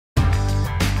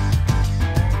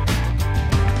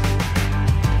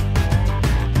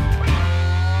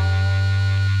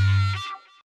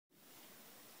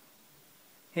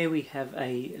Here we have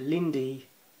a Lindy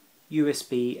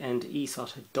USB and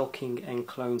eSATA docking and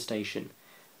clone station.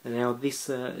 And now this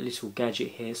little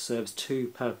gadget here serves two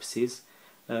purposes.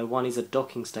 One is a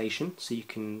docking station, so you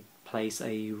can place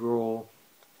a raw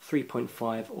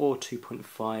 3.5 or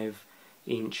 2.5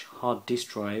 inch hard disk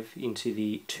drive into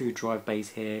the two drive bays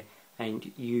here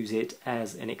and use it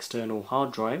as an external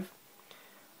hard drive,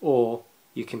 or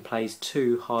you can place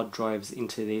two hard drives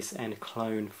into this and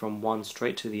clone from one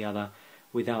straight to the other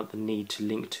without the need to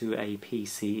link to a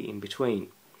PC in between.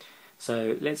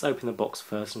 So let's open the box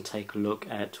first and take a look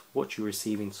at what you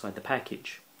receive inside the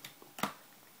package.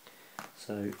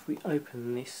 So if we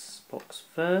open this box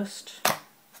first,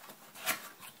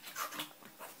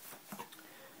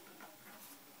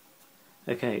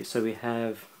 okay, so we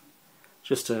have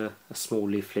just a small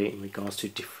leaflet in regards to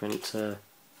different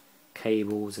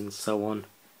cables and so on,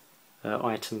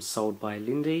 items sold by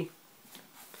Lindy.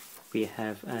 We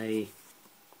have a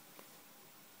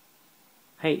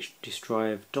disk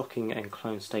drive docking and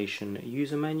clone station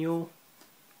user manual,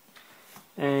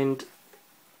 and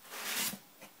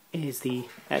here's the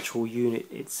actual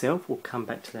unit itself. We'll come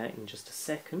back to that in just a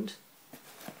second.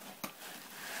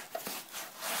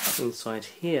 Inside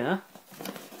here,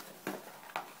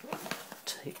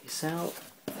 take this out.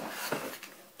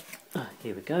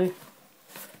 Here we go.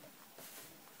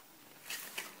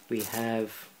 We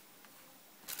have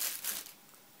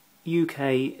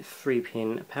UK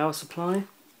 3-pin power supply.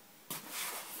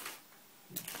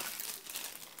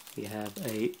 We have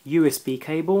a USB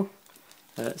cable,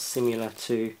 similar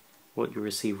to what you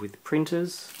receive with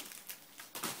printers.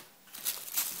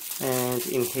 And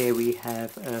in here we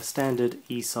have a standard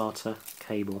eSATA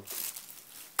cable.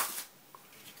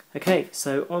 Okay,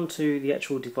 so onto the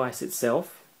actual device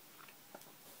itself.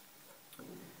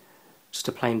 Just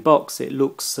a plain box. It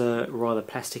looks rather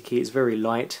plasticky. It's very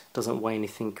light, doesn't weigh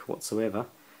anything whatsoever.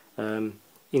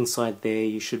 Inside there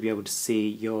you should be able to see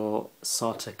your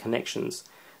SATA connections.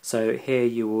 So here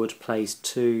you would place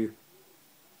a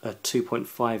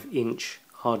 2.5 inch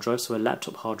hard drive, so a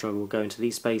laptop hard drive will go into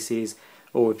these spaces,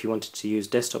 or if you wanted to use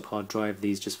desktop hard drive,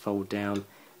 these just fold down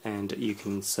and you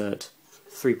can insert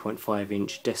 3.5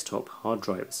 inch desktop hard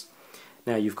drives.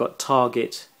 Now you've got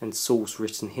target and source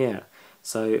written here.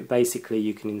 So basically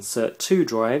you can insert two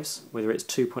drives, whether it's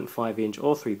 2.5 inch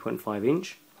or 3.5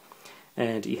 inch,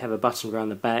 and you have a button around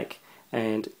the back,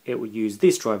 and it will use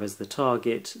this drive as the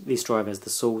target, this drive as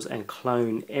the source, and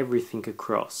clone everything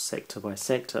across sector by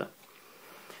sector.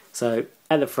 So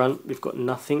at the front we've got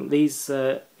nothing. This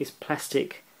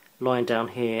plastic line down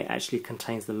here actually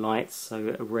contains the lights,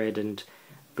 so red and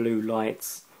blue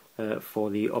lights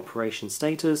for the operation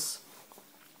status.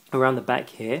 Around the back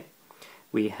here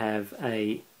we have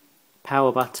a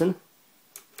power button.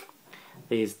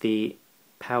 There's the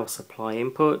power supply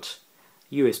input,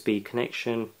 USB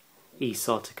connection,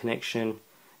 eSATA connection,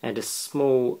 and a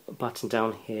small button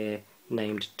down here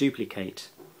named duplicate.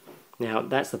 Now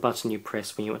that's the button you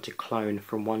press when you want to clone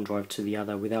from one drive to the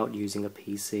other without using a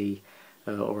PC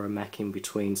or a Mac in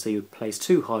between. So you place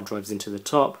two hard drives into the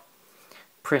top,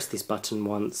 press this button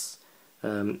once,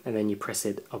 and then you press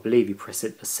it, I believe you press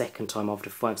it a second time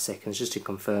after 5 seconds just to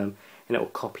confirm, and it will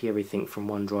copy everything from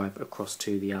one drive across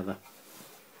to the other.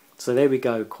 So there we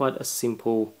go, quite a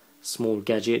simple small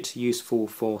gadget, useful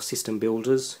for system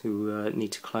builders who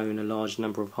need to clone a large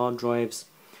number of hard drives,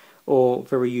 or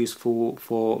very useful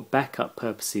for backup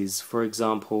purposes. For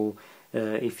example,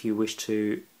 if you wish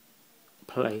to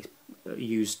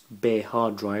use bare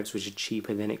hard drives, which are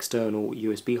cheaper than external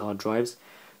USB hard drives.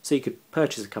 So you could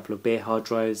purchase a couple of bare hard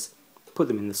drives, put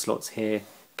them in the slots here,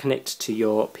 connect to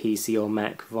your PC or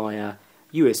Mac via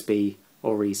USB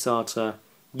or eSATA,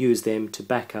 use them to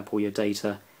back up all your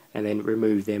data, and then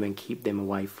remove them and keep them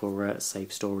away for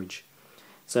safe storage.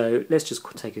 So let's just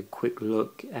take a quick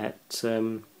look at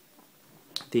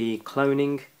the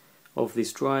cloning of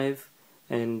this drive,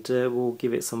 and we'll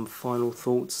give it some final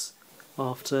thoughts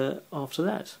after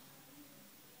that.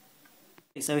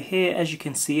 So here, as you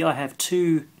can see, I have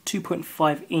two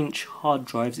 2.5 inch hard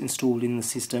drives installed in the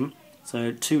system,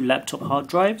 so two laptop hard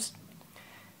drives.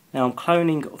 Now I'm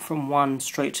cloning from one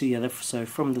straight to the other, so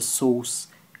from the source,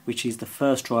 which is the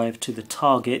first drive, to the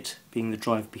target, being the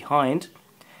drive behind.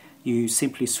 You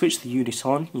simply switch the unit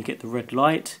on, you get the red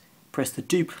light, press the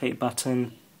duplicate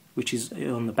button, which is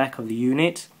on the back of the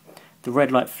unit. The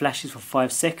red light flashes for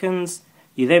 5 seconds,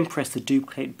 you then press the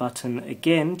duplicate button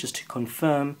again just to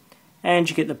confirm, and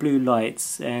you get the blue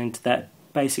lights, and that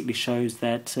basically shows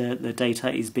that the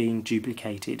data is being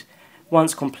duplicated.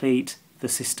 Once complete, the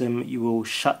system will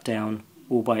shut down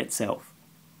all by itself.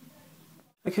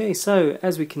 Okay, so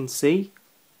as we can see,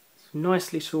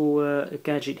 Nice little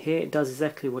gadget here. It does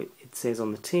exactly what it says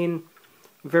on the tin.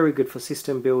 Very good for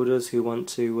system builders who want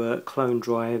to clone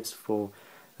drives for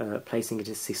placing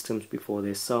into systems before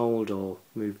they're sold or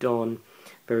moved on.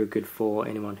 Very good for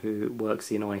anyone who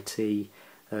works in IT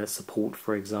support,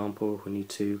 for example, who need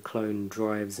to clone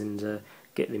drives and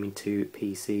get them into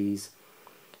PCs.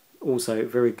 Also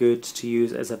very good to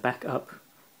use as a backup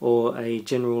or a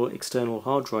general external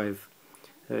hard drive.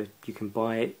 You can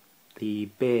buy the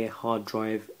bare hard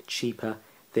drive cheaper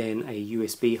than a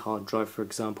USB hard drive, for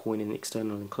example, in an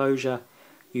external enclosure.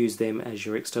 Use them as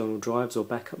your external drives or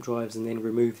backup drives and then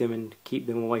remove them and keep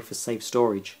them away for safe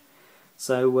storage.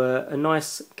 So a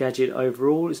nice gadget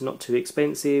overall. It's not too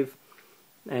expensive,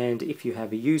 and if you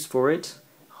have a use for it,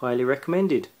 highly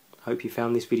recommended. Hope you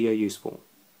found this video useful.